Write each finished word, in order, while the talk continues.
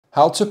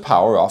How to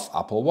power off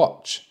Apple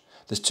Watch.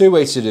 There's two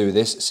ways to do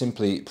this.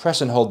 Simply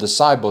press and hold the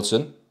side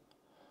button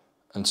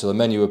until a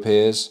menu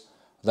appears,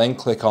 then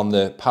click on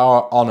the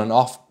power on and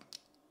off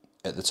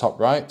at the top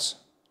right,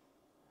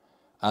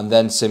 and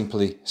then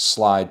simply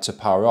slide to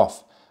power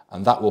off,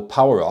 and that will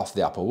power off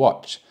the Apple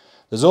Watch.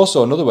 There's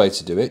also another way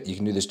to do it. You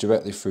can do this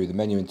directly through the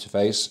menu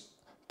interface.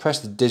 Press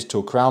the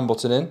digital crown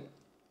button in,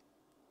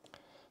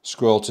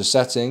 scroll to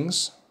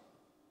settings,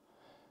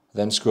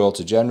 then scroll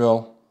to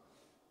general,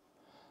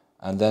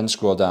 and then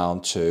scroll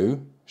down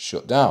to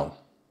shutdown.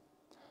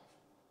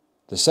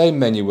 The same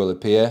menu will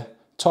appear.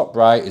 Top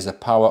right is the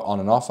power on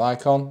and off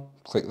icon.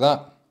 Click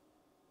that.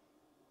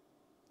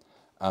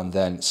 And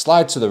then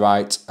slide to the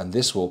right, and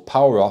this will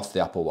power off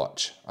the Apple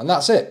Watch. And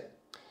that's it.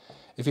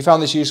 If you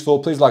found this useful,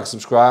 please like and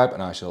subscribe,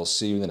 and I shall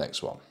see you in the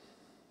next one.